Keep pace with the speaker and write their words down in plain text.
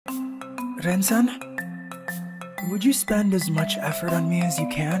Ren-san, would you spend as much effort on me as you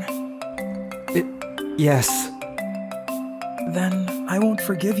can? Yes. Then I won't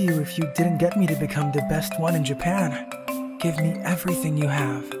forgive you if you didn't get me to become the best one in Japan. Give me everything you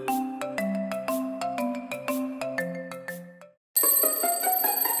have.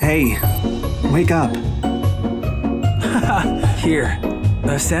 Hey, wake up. Here,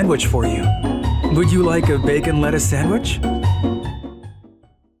 a sandwich for you. Would you like a bacon lettuce sandwich?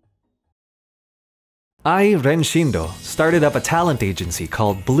 I, Ren Shindo, started up a talent agency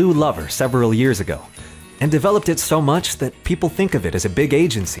called Blue Lover several years ago, and developed it so much that people think of it as a big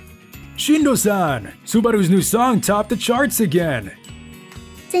agency. Shindo-san, Subaru's new song topped the charts again.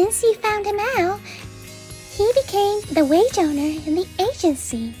 Since you found him out, he became the wage owner in the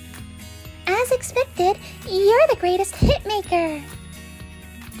agency. As expected, you're the greatest hitmaker.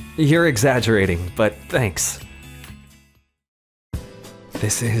 You're exaggerating, but thanks.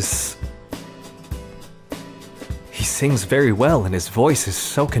 This is... He sings very well and his voice is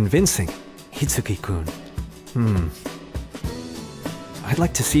so convincing. Itsuki-kun. I'd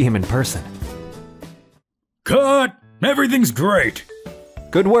like to see him in person. Cut! Everything's great!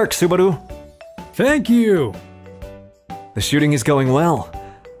 Good work, Subaru! Thank you! The shooting is going well.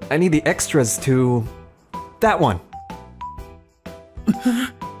 I need the extras to... that one.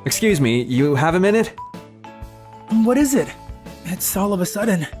 Excuse me, you have a minute? What is it? It's all of a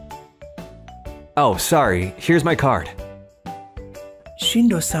sudden. Oh, sorry. Here's my card.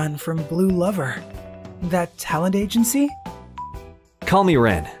 Shindo-san from Blue Lover. That talent agency? Call me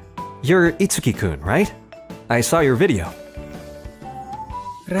Ren. You're Itsuki-kun, right? I saw your video.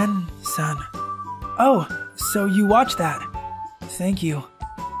 Ren-san. Oh, so you watched that. Thank you.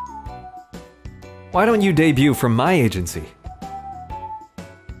 Why don't you debut from my agency?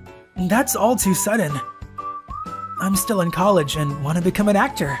 That's all too sudden. I'm still in college and want to become an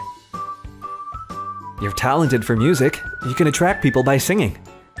actor. You're talented for music. You can attract people by singing.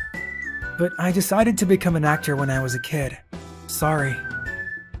 But I decided to become an actor when I was a kid. Sorry.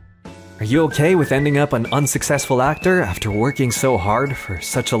 Are you okay with ending up an unsuccessful actor after working so hard for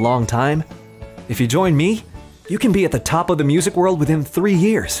such a long time? If you join me, you can be at the top of the music world within 3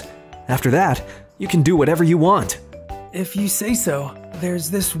 years. After that, you can do whatever you want. If you say so, there's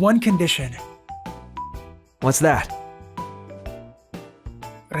this one condition. What's that?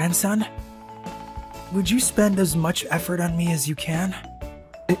 Ren-san, would you spend as much effort on me as you can?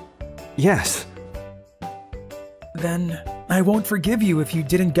 Yes. Then I won't forgive you if you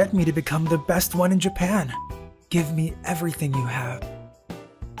didn't get me to become the best one in Japan. Give me everything you have.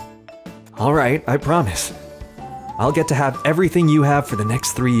 Alright, I promise. I'll get to have everything you have for the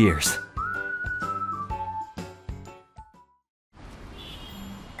next 3 years.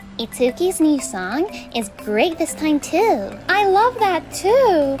 Itsuki's new song is great this time too. I love that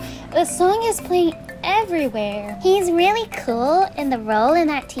too. The song is playing everywhere. He's really cool in the role in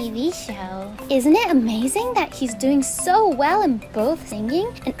that TV show. Isn't it amazing that he's doing so well in both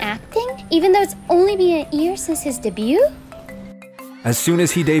singing and acting, even though it's only been a year since his debut? As soon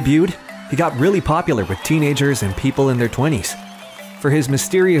as he debuted, he got really popular with teenagers and people in their 20s for his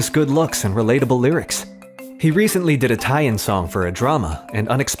mysterious good looks and relatable lyrics. He recently did a tie-in song for a drama and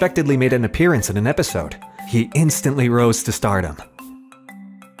unexpectedly made an appearance in an episode. He instantly rose to stardom.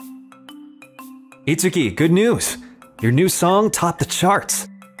 Itsuki, good news! Your new song topped the charts!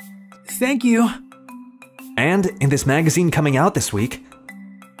 Thank you. And in this magazine coming out this week,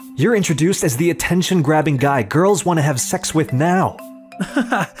 you're introduced as the attention-grabbing guy girls want to have sex with now.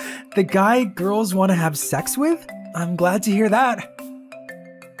 The guy girls want to have sex with? I'm glad to hear that.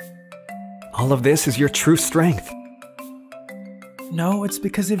 All of this is your true strength. No, it's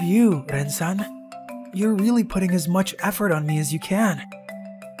because of you, Ren-san. You're really putting as much effort on me as you can.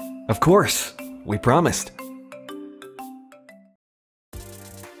 Of course, we promised.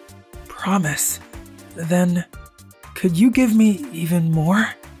 Promise. Then, could you give me even more?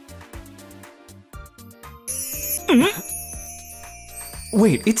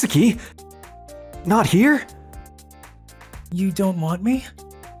 Wait, Itsuki? Not here? You don't want me?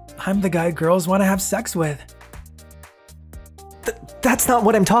 I'm the guy girls want to have sex with. That's not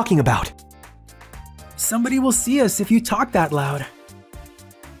what I'm talking about. Somebody will see us if you talk that loud.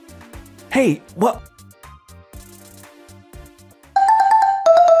 Hey, what?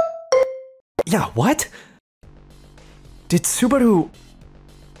 Yeah, what? Did Subaru...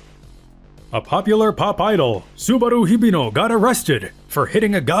 A popular pop idol, Subaru Hibino, got arrested for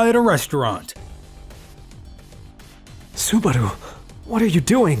hitting a guy at a restaurant. Subaru, what are you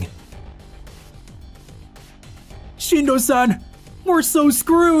doing? Shindo-san, we're so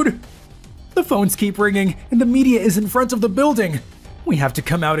screwed! The phones keep ringing and the media is in front of the building. We have to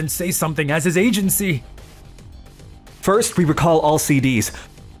come out and say something as his agency. First, we recall all CDs,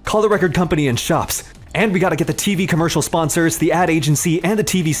 call the record company and shops, and we gotta get the TV commercial sponsors, the ad agency, and the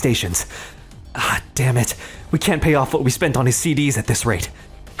TV stations. Ah, damn it. We can't pay off what we spent on his CDs at this rate.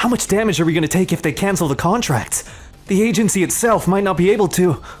 How much damage are we gonna take if they cancel the contracts? The agency itself might not be able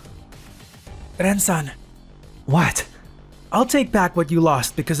to. Ren-san, What? I'll take back what you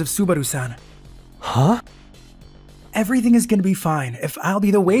lost because of Subaru-san. Huh? Everything is gonna be fine if I'll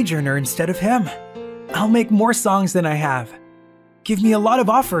be the wage earner instead of him. I'll make more songs than I have. Give me a lot of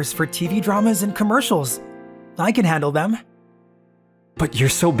offers for TV dramas and commercials. I can handle them. But you're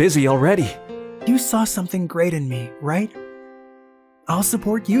so busy already. You saw something great in me, right? I'll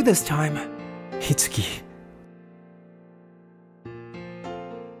support you this time. Itsuki.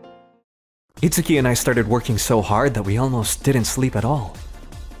 Itsuki and I started working so hard that we almost didn't sleep at all.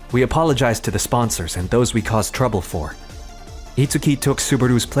 We apologized to the sponsors and those we caused trouble for. Itsuki took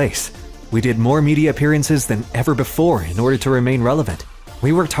Subaru's place. We did more media appearances than ever before in order to remain relevant.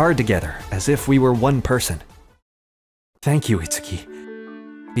 We worked hard together, as if we were one person. Thank you, Itsuki.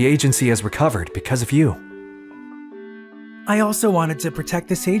 The agency has recovered because of you. I also wanted to protect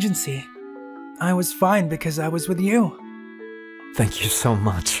this agency. I was fine because I was with you. Thank you so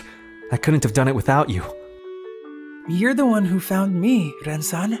much. I couldn't have done it without you. You're the one who found me,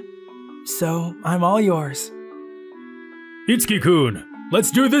 Ren-san. So, I'm all yours. Itsuki-kun,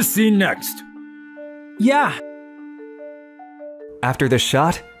 let's do this scene next. Yeah! After the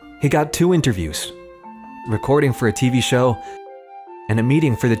shot, he got 2 interviews. Recording for a TV show, and a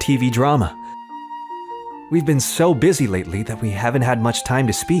meeting for the TV drama. We've been so busy lately that we haven't had much time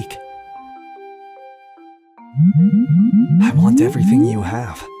to speak. I want everything you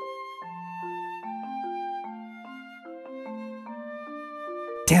have.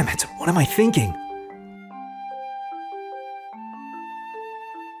 Damn it, what am I thinking?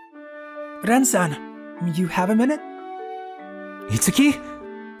 Ren-san, you have a minute? Itsuki?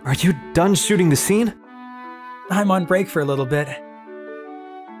 Are you done shooting the scene? I'm on break for a little bit.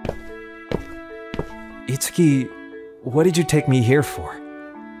 Itsuki, what did you take me here for?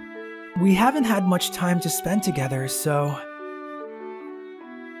 We haven't had much time to spend together, so...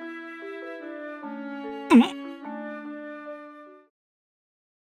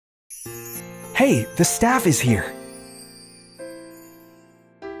 Hey, the staff is here!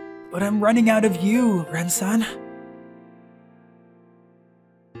 But I'm running out of you, Ren-san.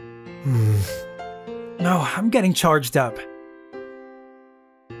 No, I'm getting charged up.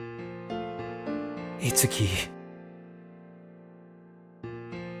 Itsuki.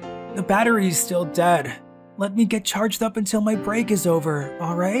 The battery's still dead. Let me get charged up until my break is over,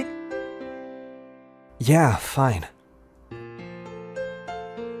 alright? Yeah, fine.